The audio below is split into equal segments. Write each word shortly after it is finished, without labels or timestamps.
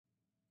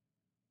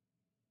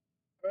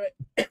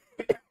Alright.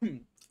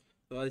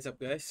 So what is up,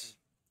 guys?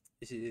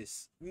 This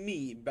is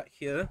me back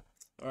here.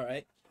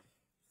 Alright.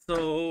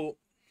 So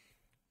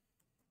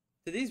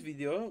today's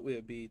video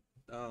will be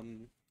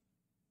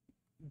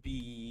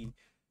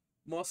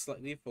most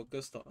likely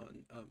focused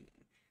on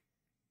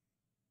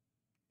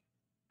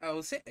I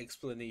would say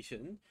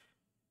explanation,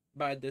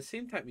 but at the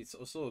same time it's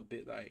also a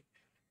bit like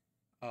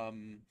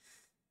um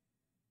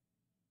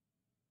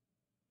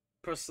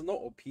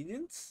personal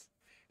opinions.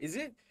 Is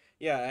it?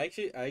 Yeah, I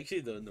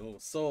actually don't know.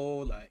 So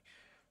like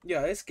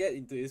yeah, let's get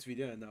into this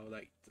video and I'll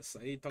like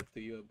slightly talk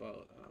to you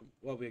about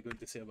what we're going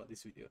to say about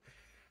this video.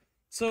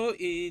 So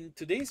in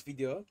today's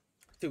video,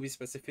 to be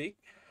specific,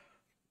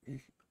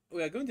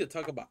 we are going to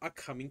talk about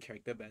upcoming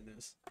character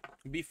banners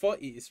before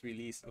it is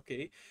released.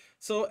 Okay,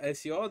 so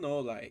as you all know,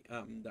 like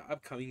the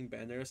upcoming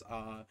banners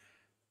are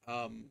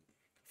um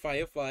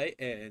Firefly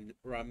and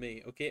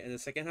Rame. Okay, and the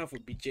second half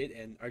would be Jade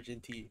and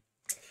Argenti.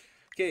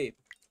 Okay,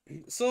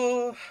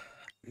 so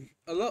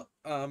a lot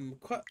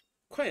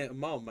quite an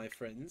amount of my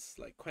friends,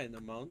 like quite an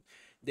amount,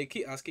 they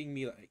keep asking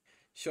me like,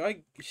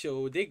 should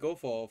they go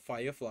for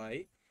Firefly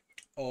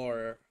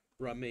or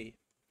Rame?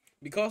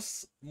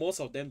 Because most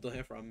of them don't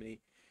have Rame.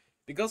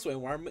 Because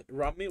when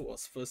Rame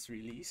was first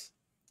released,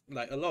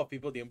 like a lot of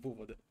people didn't pull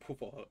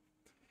for her.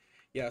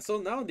 Yeah, so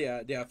now they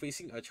are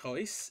facing a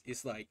choice.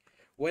 It's like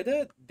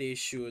whether they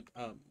should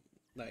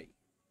like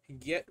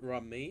get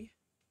Rame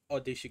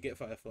or they should get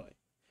Firefly.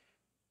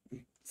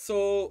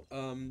 So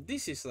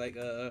this is like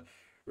a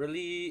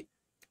really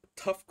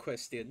tough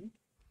question.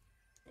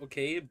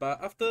 Okay,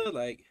 but after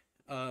like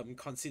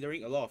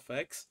considering a lot of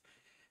facts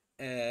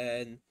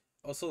and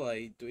also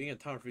like doing a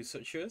ton of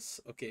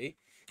researches, okay,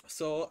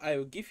 so I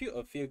will give you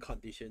a few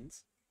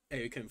conditions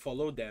and you can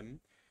follow them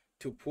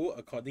to pull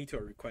according to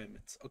your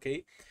requirements.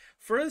 Okay,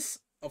 first,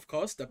 of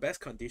course, the best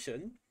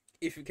condition,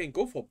 if you can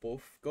go for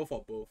both, go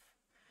for both.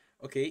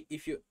 Okay,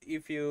 if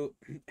you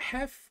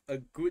have a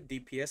good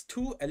DPS,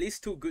 at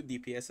least two good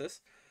DPSs.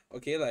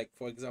 Okay, like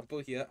for example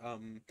here,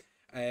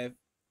 I have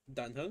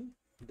Danheng,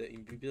 the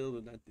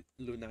Invisible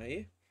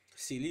Lunae,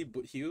 Silly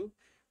Boothill,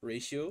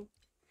 Ratio.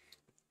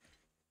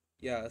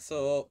 Yeah,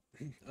 so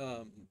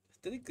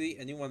technically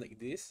anyone like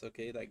this,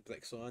 okay, like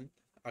Black Swan,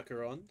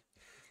 Acheron.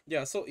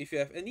 Yeah, so if you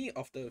have any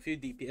of the few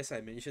DPS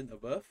I mentioned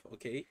above,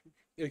 okay,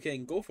 you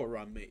can go for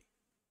Rame.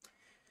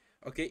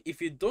 Okay,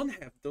 if you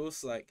don't have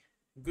those like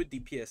good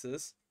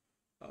DPSs,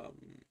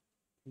 um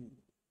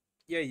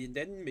yeah,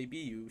 then maybe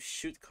you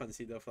should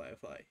consider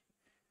Firefly.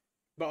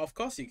 But of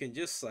course you can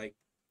just like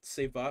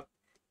save up,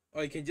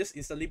 or you can just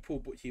instantly pull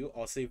Boot Heal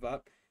or save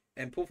up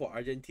and pull for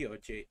Argenti or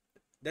Jade.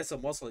 That's a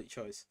more solid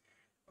choice.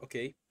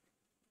 Okay.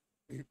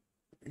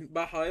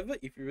 But however,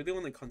 if you really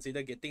want to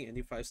consider getting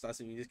any 5 stars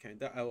in this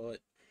character, I would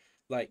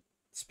like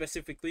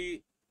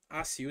specifically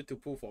ask you to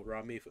pull for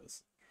Rame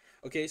first.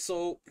 Okay,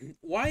 so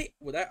why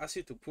would I ask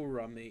you to pull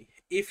Rame?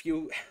 If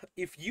you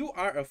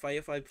are a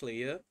Firefly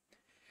player,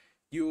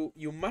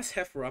 you must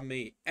have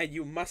Rame and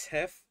you must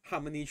have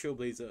Harmony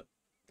Trailblazer.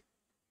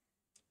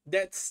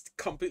 That's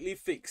completely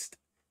fixed.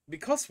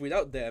 Because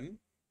without them,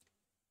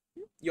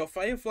 your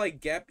Firefly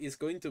gap is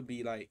going to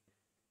be like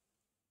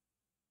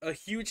a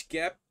huge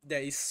gap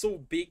that is so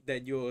big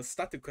that you'll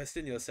start to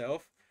question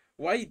yourself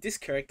why this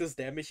character's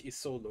damage is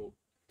so low.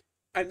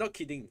 I'm not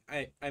kidding.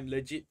 I'm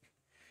legit.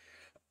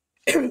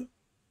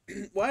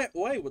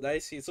 Why would I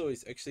say so?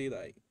 It's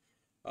actually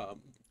um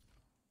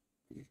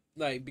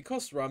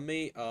because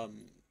Rame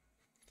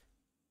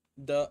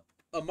the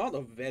amount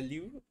of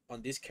value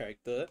on this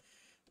character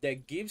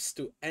that gives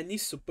to any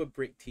super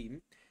break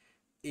team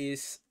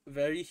is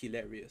very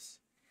hilarious.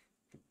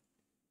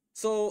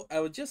 So I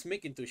will just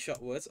make into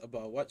short words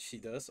about what she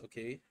does.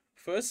 Okay,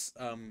 first,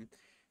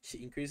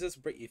 she increases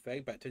break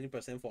effect by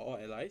 20% for all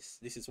allies.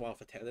 This is one of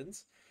her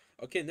talents.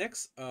 Okay,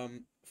 next,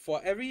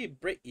 for every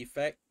break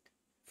effect,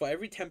 for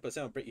every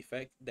 10% of break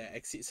effect that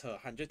exceeds her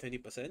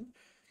 120%,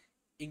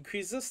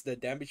 increases the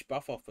damage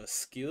buff of a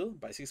skill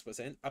by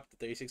 6% up to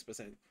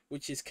 36%,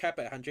 which is capped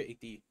at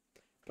 180%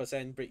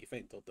 break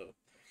effect in total.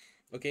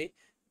 Okay,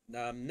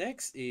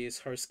 next is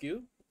her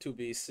skill. To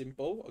be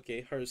simple,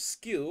 okay, her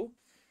skill,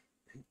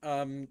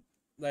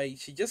 like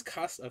she just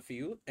casts a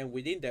field, and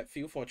within that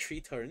field for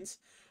 3 turns,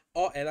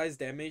 all allies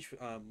damage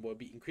will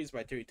be increased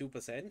by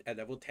 32% at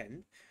level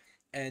 10,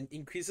 and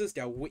increases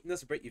their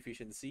weakness break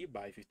efficiency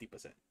by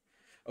 50%.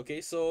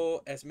 Okay,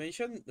 so as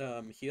mentioned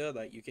here,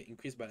 like you can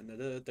increase by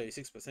another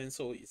 36%,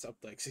 so it's up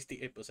to like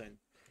 68%.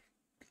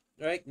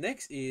 Alright,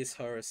 next is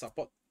her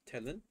support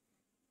talent.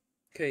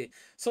 Okay,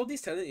 so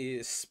this talent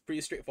is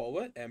pretty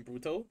straightforward and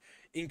brutal.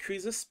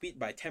 Increases speed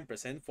by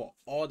 10% for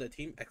all the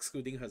team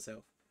excluding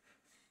herself.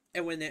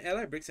 And when an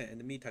ally breaks an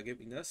enemy target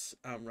weakness,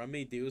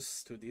 Rame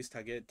deals to this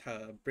target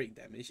break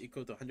damage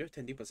equal to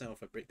 120% of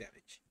her break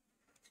damage.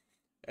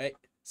 Right?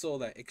 So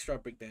like extra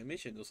break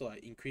damage and also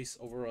like increase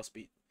overall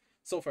speed.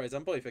 So for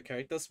example, if your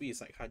character speed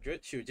is like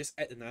 100, she will just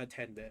add another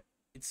 10 there.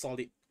 It's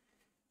solid.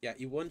 Yeah,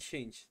 it won't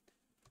change.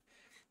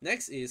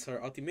 Next is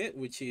her ultimate,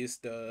 which is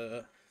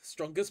the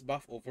strongest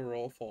buff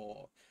overall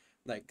for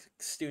like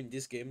still in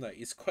this game. Like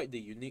it's quite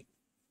the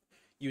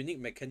unique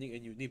mechanic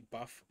and unique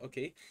buff.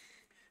 Okay,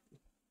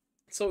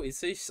 so it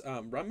says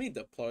Rami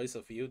deploys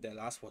a field that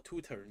lasts for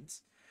 2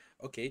 turns.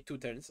 Okay, 2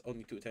 turns,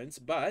 only 2 turns,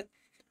 but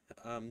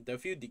the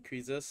field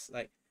decreases,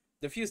 like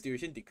the field's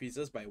duration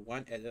decreases by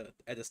 1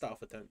 at the start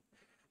of a turn.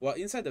 While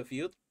inside the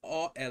field,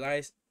 all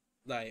allies,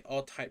 like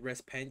all type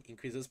rest pen,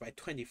 increases by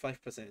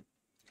 25%.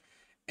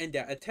 And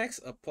their attacks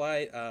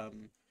apply,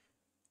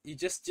 you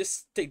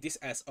just take this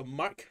as a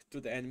mark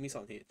to the enemies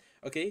on it.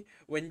 Okay,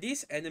 when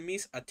these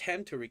enemies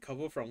attempt to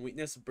recover from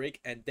weakness break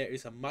and there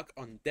is a mark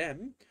on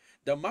them,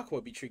 the mark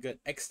will be triggered,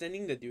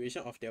 extending the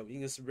duration of their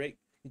weakness break,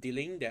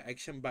 delaying their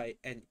action by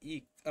an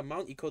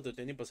amount equal to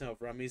 20%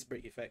 of Rami's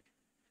break effect.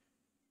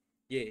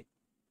 Yeah,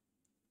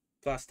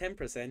 plus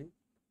 10%,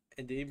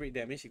 and daily break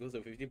damage equals to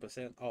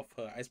 50% of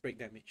her ice break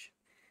damage.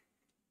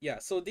 Yeah,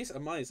 so this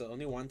amount is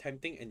only one time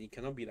thing and it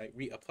cannot be like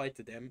reapplied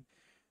to them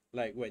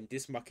like when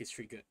this mark is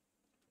triggered.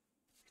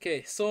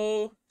 Okay,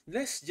 so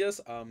let's just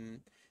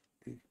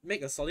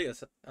make a solid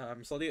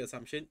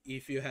assumption.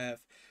 If you have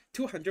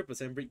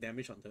 200% break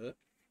damage on her,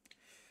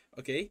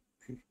 okay,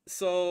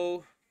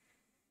 so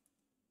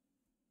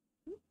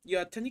you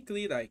are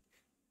technically like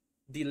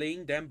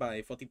delaying them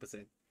by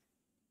 40%.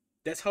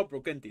 That's how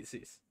broken this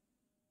is.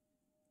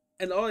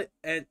 And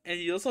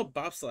it also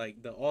buffs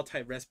like the all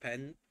type rest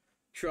pen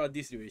throughout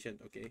this duration.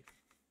 Okay,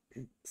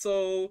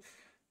 so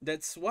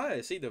that's why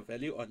I say the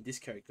value on this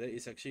character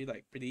is actually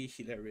like pretty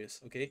hilarious.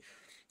 Okay,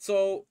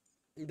 so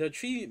the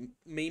three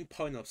main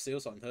point of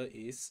sales on her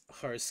is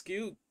her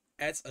skill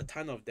adds a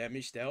ton of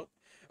damage dealt.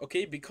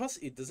 Okay, because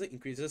it doesn't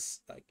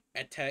increases like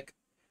attack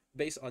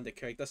based on the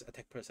character's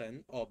attack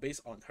percent or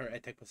based on her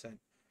attack percent,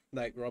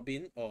 like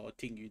Robin or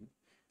Ting Yun.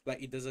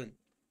 Like it doesn't.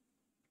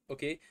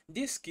 Okay,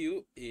 this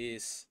skill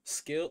is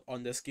scaled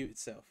on the skill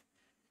itself.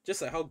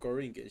 Just like how Goro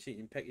in Genshin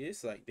Impact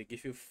is, like they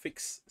give you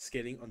fixed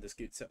scaling on the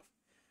skill itself.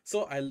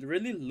 So I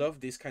really love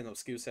this kind of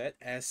skill set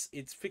as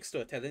it's fixed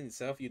to a talent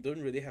itself. You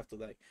don't really have to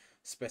like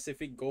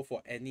specific go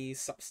for any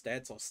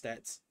substats or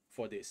stats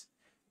for this.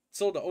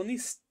 So the only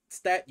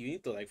stat you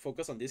need to like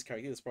focus on this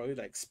character is probably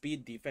like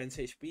speed, defense,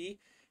 HP,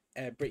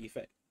 and break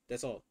effect.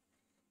 That's all.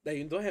 Like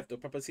you don't have to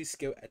purposely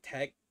scale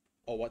attack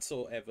or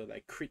whatsoever,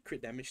 like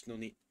crit damage, no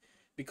need.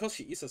 Because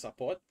she is a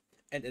support,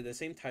 and at the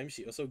same time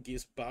she also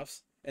gives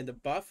buffs, and the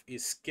buff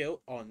is scaled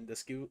on the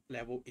skill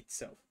level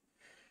itself.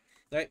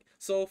 Right,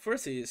 so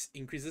first is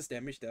increases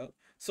damage dealt.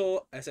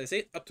 So as I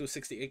said, up to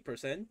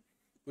 68%,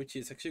 which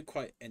is actually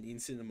quite an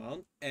insane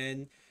amount.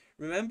 And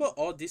remember,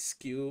 all this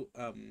skill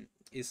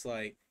is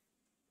like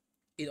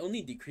it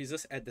only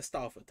decreases at the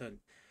start of a turn.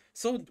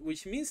 So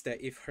which means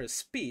that if her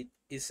speed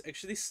is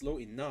actually slow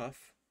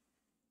enough,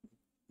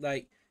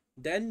 like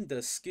then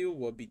the skill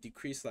will be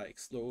decreased like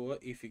slower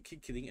if you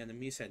keep killing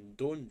enemies and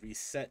don't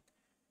reset,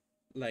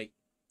 like,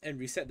 and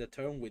reset the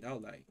turn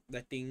without like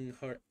letting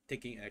her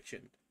taking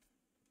action.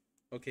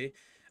 Okay,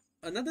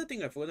 another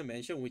thing I forgot to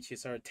mention, which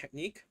is her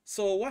technique.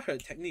 So what her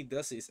technique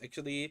does is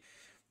actually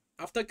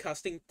after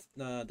casting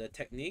the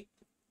technique,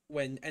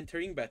 when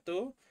entering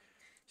battle,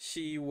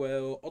 she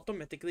will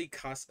automatically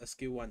cast a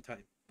skill one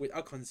time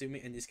without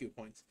consuming any skill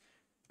points.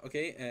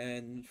 Okay,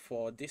 and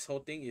for this whole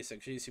thing is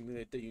actually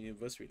simulated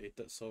universe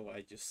related, so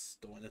I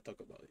just don't want to talk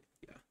about it.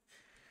 Yeah.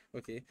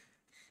 Okay,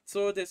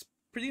 so that's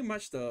pretty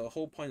much the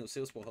whole point of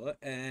sales for her.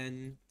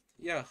 And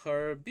yeah,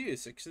 her build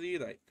is actually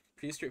like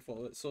pretty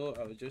straightforward, so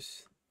I'll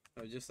just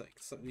like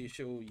slightly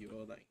show you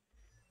all like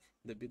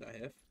the build I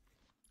have.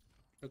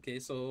 Okay,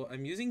 so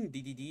I'm using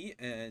DDD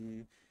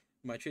and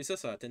my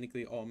traces are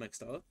technically all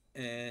maxed out,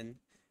 and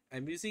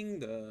I'm using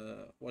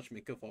the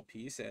Watchmaker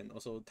 4-piece and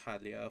also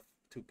Talia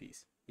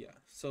 2-piece. Yeah,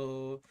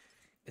 so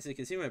as you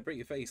can see, my break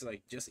effect is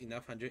like just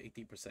enough,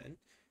 180%.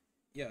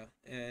 Yeah,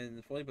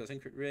 and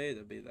 40% crit rate,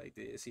 a bit like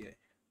this. Yeah,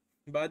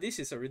 but this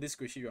is a really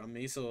squishy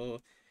Rami,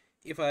 so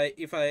if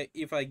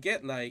I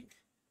get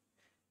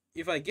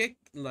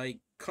like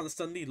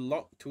constantly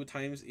locked 2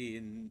 times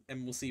in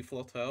MOC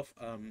floor 12,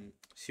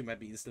 she might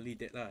be instantly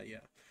dead lah.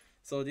 Yeah,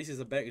 so this is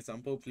a bad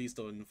example, please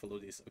don't follow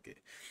this. Okay,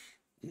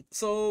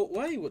 so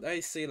why would I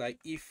say like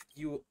if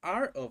you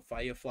are a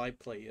Firefly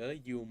player,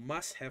 you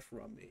must have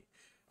Rami.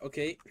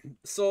 Okay,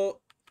 so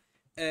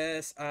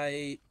as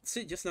I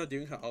said just now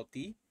during her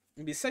ulti,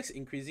 besides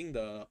increasing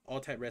the all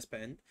type rest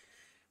band,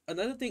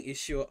 another thing is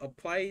she'll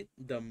apply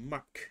the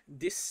mark,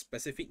 this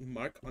specific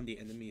mark on the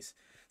enemies.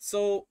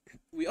 So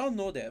we all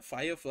know that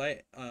Firefly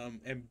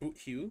and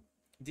Boothill,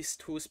 these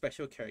two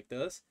special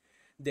characters,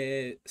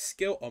 they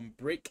scale on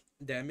break,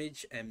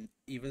 damage, and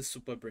even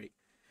super break.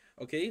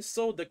 Okay,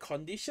 so the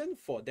condition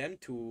for them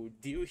to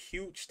deal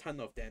huge ton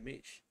of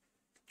damage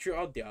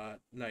throughout their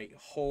like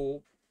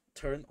whole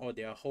turn or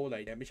their whole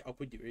like damage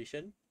output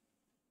duration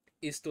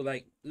is to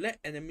like let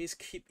enemies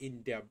keep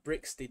in their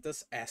break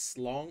status as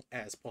long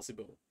as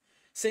possible.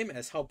 Same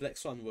as how Black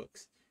Swan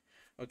works.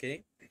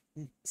 Okay,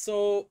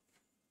 so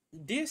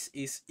this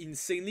is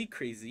insanely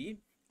crazy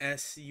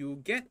as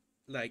you get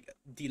like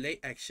delayed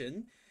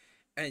action,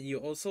 and you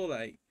also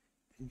like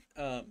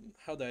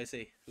how do I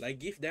say, like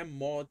give them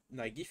more,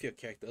 like give your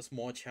characters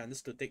more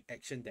chance to take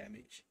action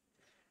damage.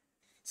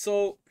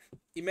 So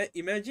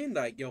imagine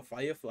like your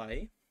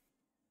Firefly,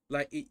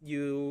 like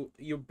you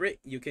break,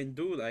 you can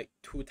do like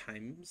 2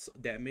 times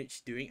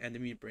damage during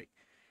enemy break,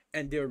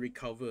 and they'll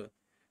recover.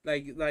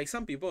 Like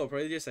some people are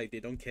probably just like they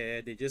don't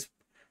care, they just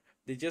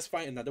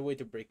find another way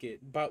to break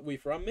it. But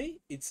with Rame,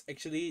 it's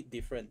actually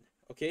different.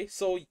 Okay,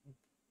 so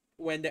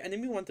when the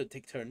enemy want to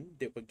take turn,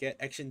 they will get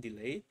action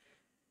delay.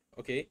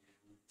 Okay,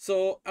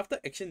 so after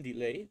action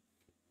delay,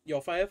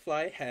 your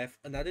Firefly have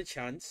another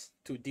chance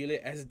to delay,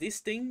 as this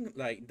thing,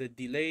 like the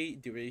delay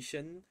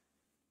duration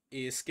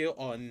is scaled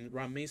on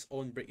Rame's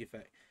own break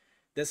effect.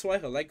 That's why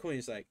her light cone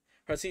is like,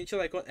 her signature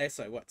light cone acts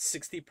like what,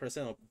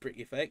 60% of break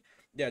effect.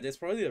 Yeah, that's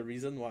probably the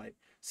reason why.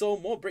 So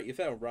more break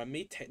effect of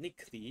Rame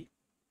technically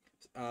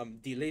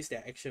delays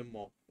their action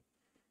more.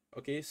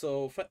 Okay,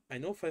 so I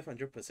know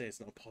 500% is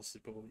not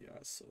possible. Yeah,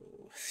 so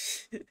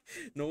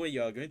no way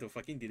you are going to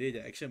fucking delay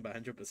the action by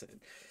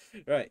 100%.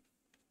 Right.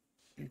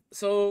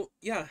 So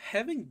yeah,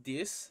 having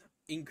this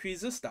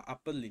increases the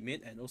upper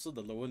limit and also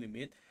the lower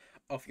limit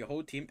of your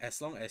whole team,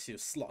 as long as you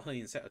slot her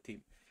inside a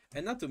team.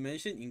 And not to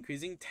mention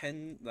increasing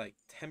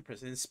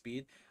 10%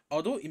 speed,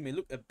 although it may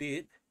look a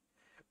bit,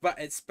 but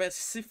at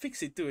specific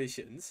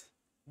situations,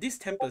 this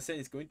 10%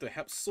 is going to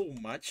help so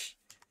much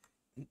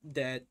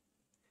that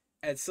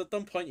at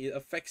certain point it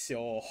affects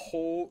your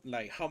whole,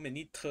 like how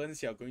many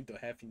turns you're going to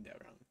have in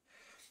that round.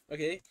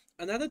 Okay,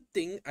 another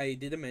thing I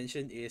didn't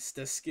mention is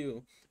the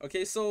skill.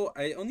 Okay, so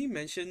I only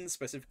mentioned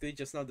specifically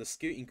just now the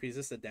skill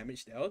increases the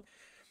damage dealt.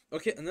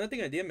 Okay, another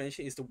thing I didn't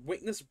mention is the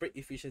weakness break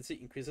efficiency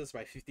increases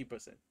by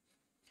 50%.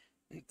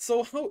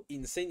 So how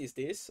insane is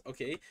this?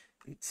 Okay,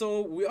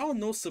 so we all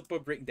know super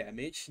break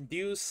damage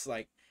deals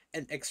like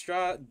an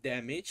extra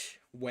damage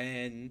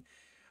when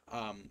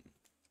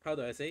how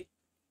do I say,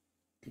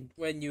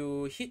 when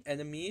you hit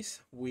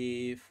enemies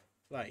with,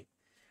 like,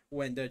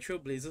 when the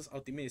Trailblazer's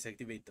ultimate is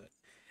activated,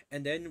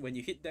 and then when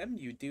you hit them,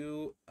 you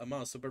do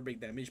amount of super break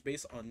damage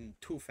based on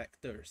 2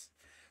 factors.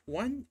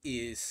 One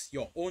is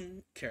your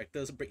own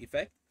character's break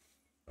effect.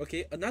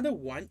 Okay, another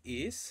one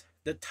is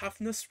the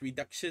toughness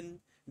reduction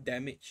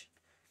damage.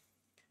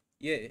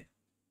 Yeah.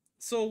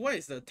 So what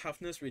is the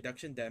toughness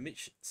reduction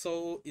damage?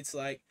 So it's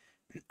like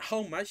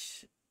how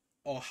much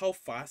or how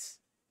fast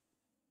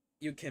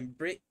you can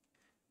break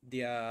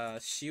their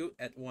shield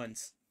at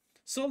once.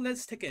 So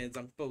let's take an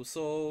example.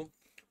 So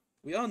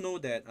we all know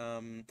that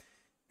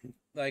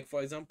like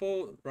for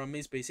example,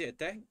 Rame's basic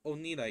attack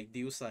only like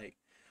deals like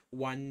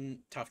 1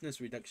 toughness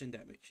reduction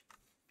damage.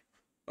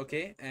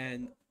 Okay,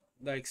 and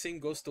like same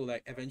goes to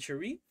like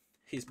Aventurine,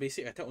 his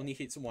basic attack only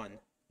hits 1.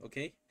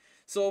 Okay,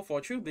 so for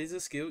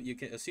Trailblazer skill, you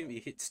can assume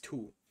it hits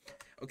 2.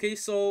 Okay,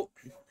 so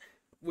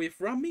with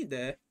Rami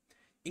there,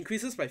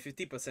 increases by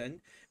 50%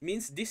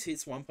 means this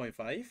hits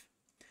 1.5,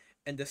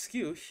 and the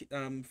skill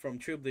from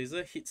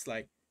Trailblazer hits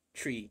like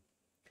 3.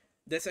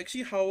 That's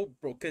actually how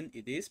broken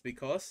it is,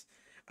 because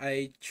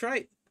I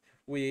tried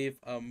with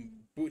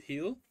Boot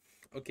Hill,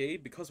 okay,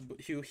 because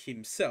Boot Hill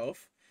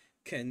himself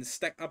can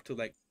stack up to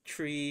like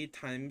 3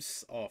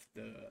 times of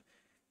the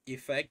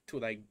effect to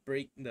like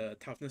break the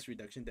toughness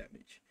reduction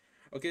damage.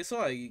 Okay, so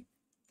I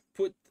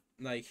put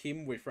like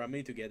him with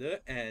Rami together,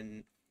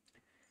 and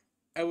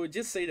I would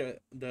just say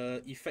that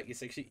the effect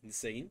is actually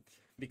insane,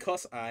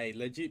 because I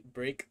legit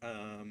break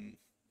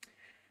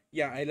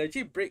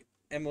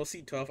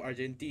MOC 12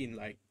 Argentine in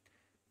like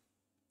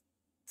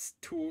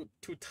two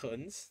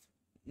turns.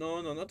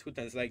 No, not 2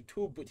 turns, like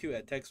 2 boot heal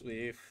attacks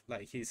with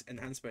like his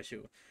enhanced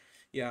special.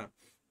 Yeah.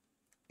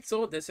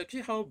 So that's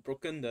actually how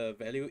broken the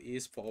value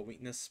is for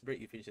weakness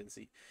break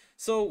efficiency.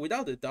 So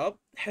without a doubt,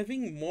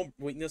 having more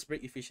weakness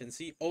break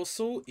efficiency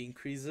also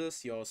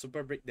increases your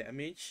super break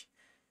damage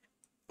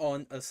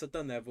on a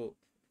certain level.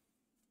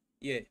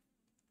 Yeah.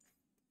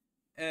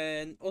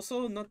 And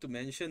also not to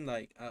mention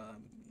like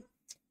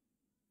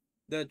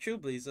the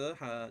Trailblazer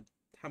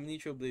Harmony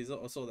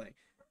Trailblazer also like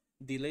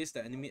delays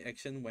the enemy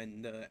action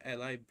when the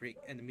ally break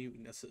enemy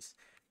weaknesses.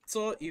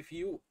 So if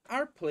you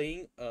are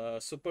playing a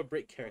super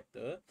break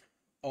character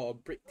or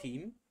break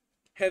team,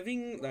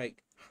 having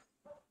like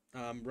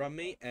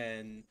Rame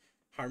and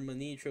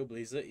Harmony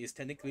Trailblazer is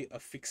technically a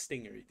fixed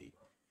thing already.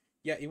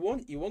 Yeah, it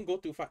won't go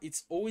too far.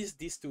 It's always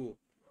these two,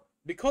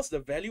 because the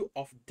value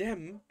of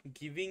them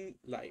giving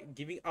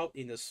out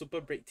in a super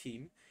break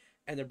team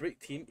and a break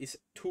team is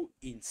too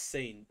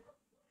insane.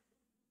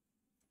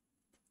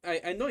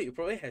 I know you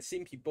probably have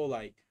seen people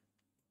like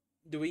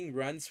doing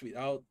runs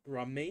without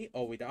Rame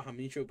or without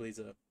Harmony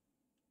Trailblazer.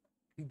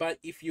 But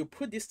if you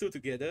put these two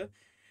together,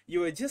 you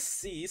will just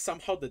see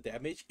somehow the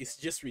damage is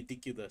just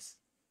ridiculous.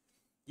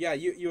 Yeah,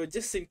 you will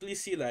just simply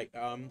see like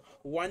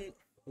one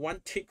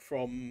tick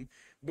from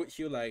Boot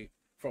Hill, like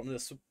from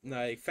the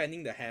like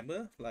fanning the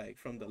hammer, like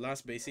from the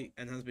last basic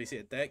enhanced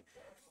basic attack.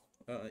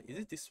 Is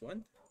it this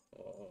one?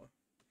 Or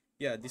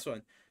yeah, this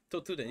one.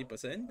 Total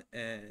 20%,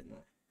 and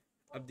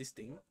up this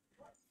thing.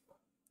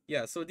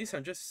 Yeah, so this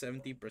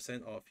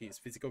 170% of his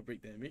physical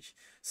break damage.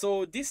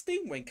 So this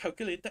thing, when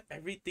calculated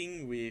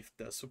everything with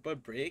the super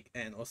break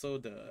and also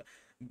the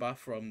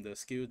buff from the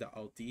skill, the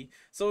ulti,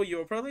 so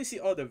you'll probably see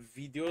all the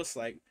videos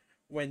like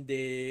when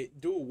they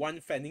do one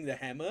fanning the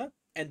hammer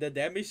and the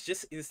damage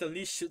just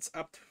instantly shoots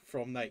up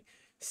from like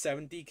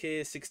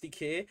 70k,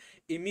 60k,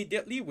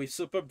 immediately with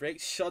super break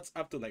shots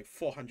up to like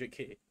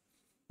 400k.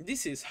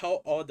 This is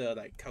how all the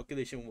like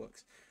calculation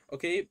works.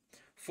 Okay,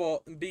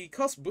 for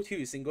because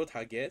Boothill is single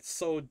target,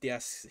 so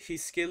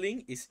his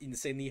scaling is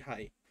insanely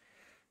high.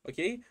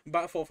 Okay,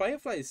 but for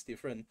Firefly it's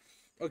different.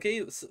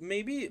 Okay,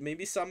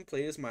 maybe some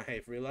players might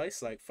have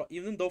realized like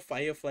even though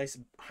Firefly's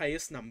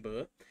highest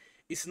number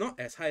is not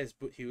as high as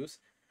Boothill's,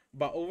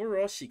 but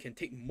overall she can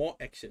take more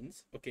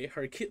actions. Okay,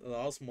 her kit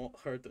allows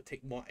her to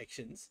take more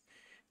actions,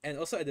 and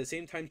also at the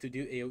same time to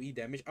do AoE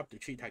damage up to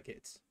 3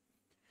 targets.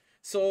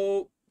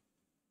 So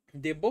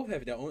they both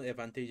have their own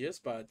advantages,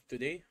 but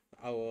today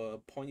our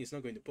point is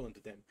not going to put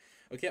onto them.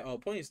 Okay, our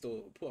point is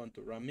to put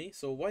onto Rame.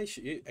 So why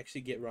should you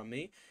actually get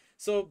Rame?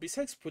 So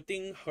besides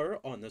putting her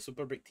on a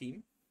super break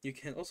team, you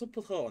can also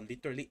put her on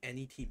literally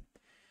any team.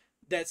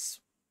 That's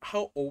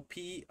how OP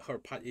her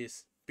part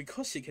is,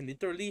 because she can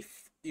literally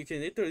you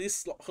can literally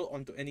slot her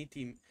onto any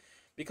team,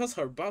 because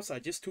her buffs are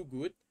just too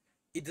good.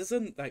 It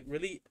doesn't like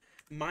really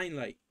mind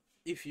like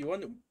if you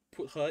want to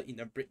put her in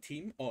a break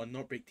team or a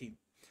not break team.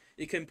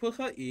 You can put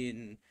her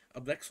in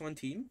a Black Swan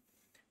team,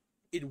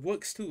 it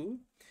works too.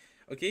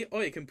 Okay,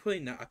 or you can put her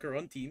in an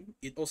Acheron team,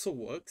 it also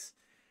works,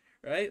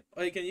 right?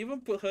 Or you can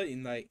even put her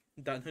in like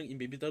Danheng in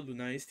Babita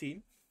Lunaris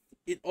team,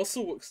 it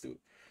also works too.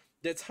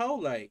 That's how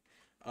like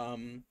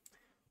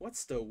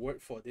what's the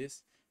word for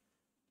this?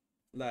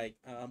 Like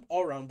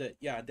all-rounded.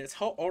 Yeah, that's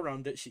how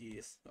all-rounded she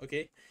is.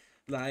 Okay,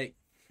 like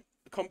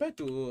compared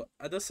to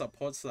other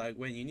supports, like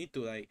when you need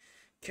to like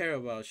care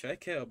about, should I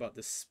care about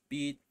the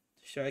speed,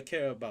 should I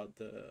care about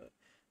the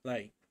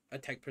like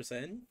attack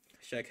percent,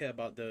 should I care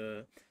about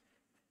the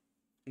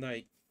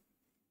like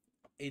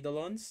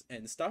eidolons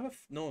and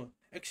stuff? No,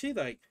 actually,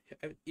 like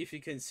if you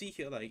can see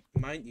here, like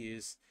mine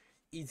is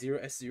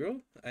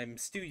E0S0. I'm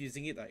still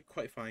using it like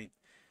quite fine,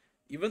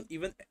 even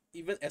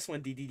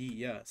S1DDD.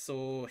 Yeah,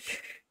 so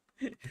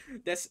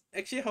that's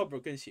actually how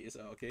broken she is.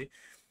 Okay,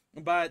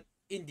 but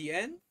in the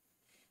end,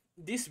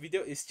 this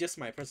video is just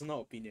my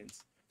personal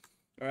opinions.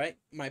 Alright,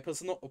 my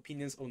personal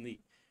opinions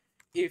only.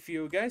 If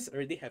you guys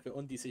already have your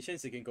own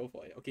decisions, you can go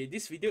for it. Okay,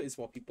 this video is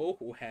for people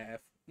who have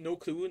no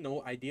clue,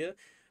 no idea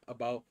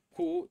about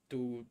who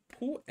to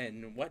pull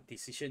and what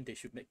decision they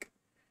should make.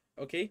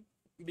 Okay,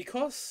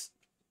 because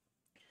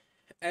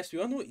as we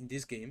all know in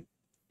this game,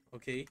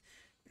 okay,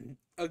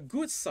 a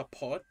good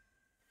support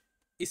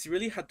is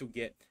really hard to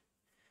get,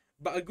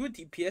 but a good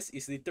DPS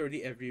is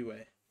literally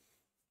everywhere.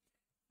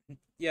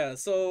 Yeah,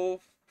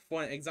 so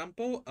for an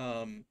example,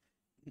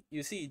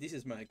 you see this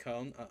is my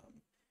account.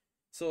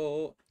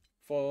 So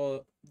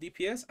for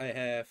DPS, I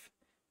have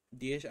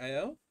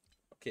DHIL.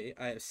 Okay,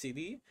 I have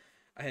Silly.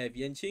 I have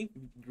Yanqing,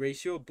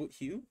 Ratio, Boot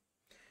Heal.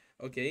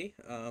 Okay,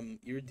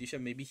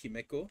 Erudition, maybe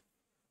Himeko.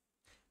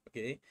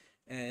 Okay,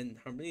 and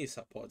Harmony is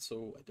support,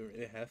 so I don't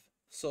really have.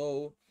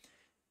 So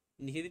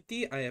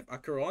Nihility, I have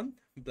Acheron,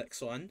 Black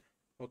Swan.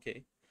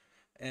 Okay,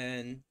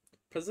 and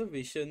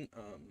Preservation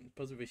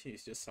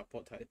is just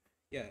support type.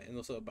 Yeah, and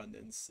also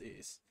Abundance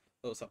is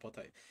also support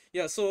type.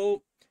 Yeah,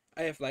 so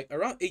I have like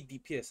around 8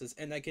 DPSs,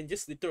 and I can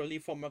just literally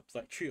form up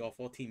like 3 or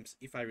 4 teams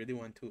if I really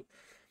want to.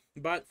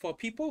 But for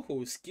people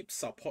who skip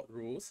support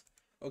roles,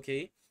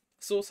 okay,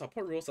 so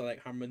support roles are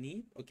like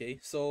Harmony. Okay,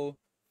 so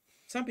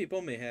some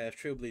people may have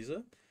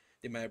Trailblazer,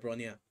 they might have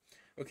Bronya.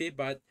 Okay,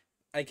 but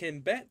I can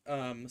bet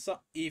so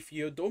if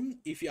you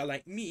are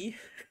like me,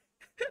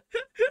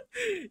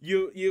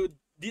 you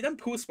didn't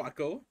pull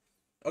Sparkle,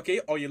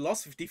 okay, or you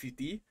lost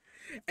 50-50,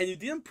 and you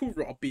didn't pull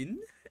Robin,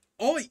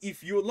 or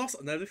if you lost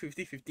another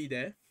 50-50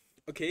 there,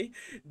 okay,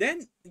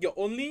 then your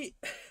only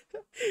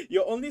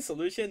your only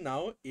solution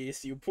now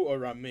is you pull a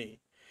Rame.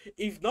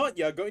 If not,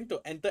 you're going to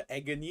enter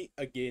agony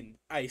again.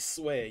 I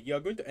swear, you're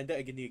going to enter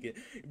agony again.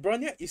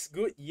 Bronya is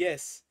good,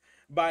 yes,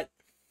 but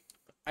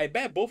I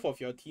bet both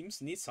of your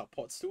teams need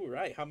supports too,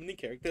 right? How many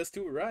characters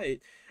too,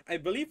 right? I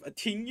believe a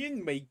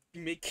Tingyun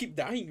may keep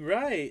dying,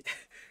 right?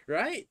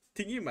 Right?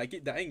 Tingyun might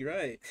keep dying,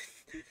 right?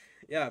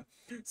 Yeah.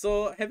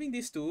 So having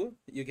these two,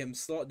 you can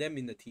slot them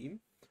in the team,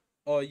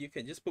 or you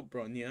can just put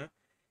Bronya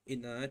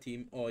in another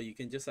team, or you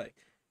can just like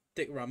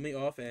take Rami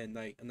off and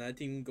like another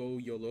team go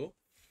YOLO.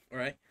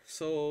 Alright.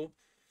 So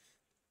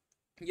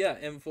yeah,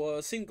 and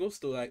for same goes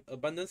to like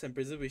abundance and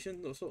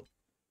preservation also.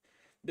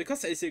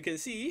 Because as you can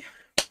see,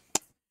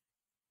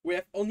 we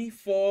have only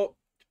 4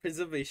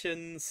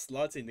 preservation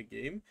slots in the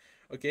game.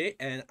 Okay,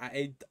 and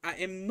I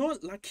am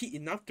not lucky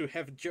enough to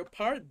have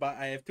Jeopard, but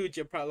I have 2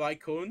 Jeopard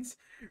light cones.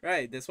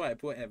 Right, that's why I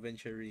put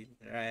Adventuring.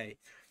 Right.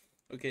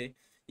 Okay.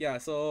 Yeah,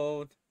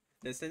 so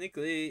that's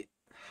technically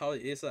how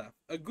it is.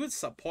 A good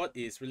support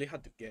is really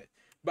hard to get,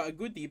 but a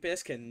good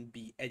DPS can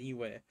be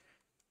anywhere.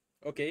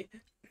 Okay.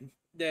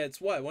 That's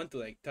what I want to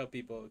like tell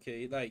people.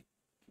 Okay, like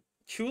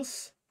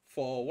choose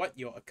for what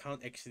your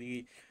account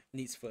actually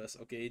needs first.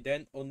 Okay,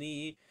 then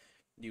only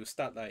you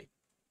start like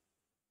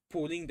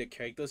pulling the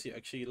characters you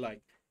actually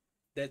like.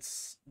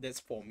 That's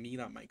for me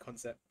lah, my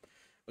concept.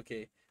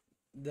 Okay,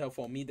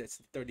 for me,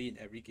 that's literally in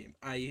every game.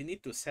 I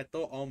need to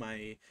settle all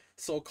my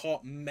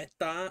so-called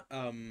meta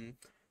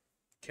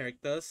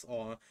characters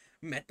or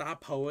meta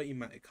power in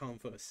my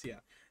account first. Yeah,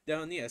 then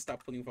only I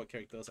start pulling for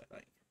characters I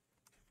like.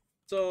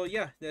 So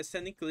yeah, that's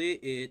technically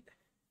it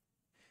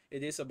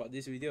is about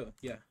this video.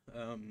 Yeah,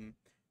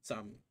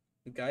 some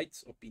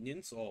guides,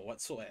 opinions, or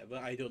whatsoever.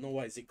 I don't know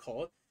what is it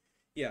called.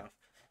 Yeah.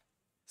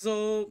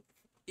 So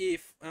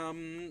if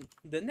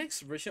the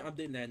next version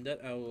update landed,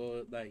 I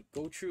will like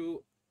go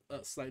through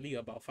slightly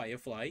about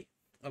Firefly,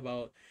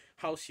 about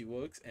how she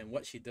works and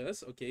what she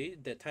does. Okay,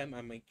 that time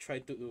I might try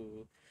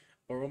to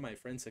borrow my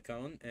friend's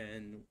account,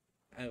 and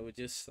I will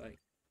just like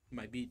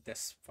might be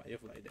test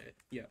Firefly there.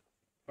 Yeah.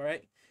 All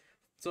right.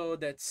 So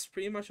that's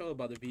pretty much all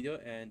about the video,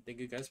 and thank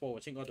you guys for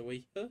watching all the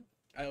way here.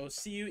 I will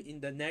see you in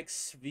the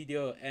next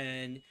video,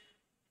 and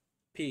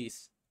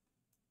peace.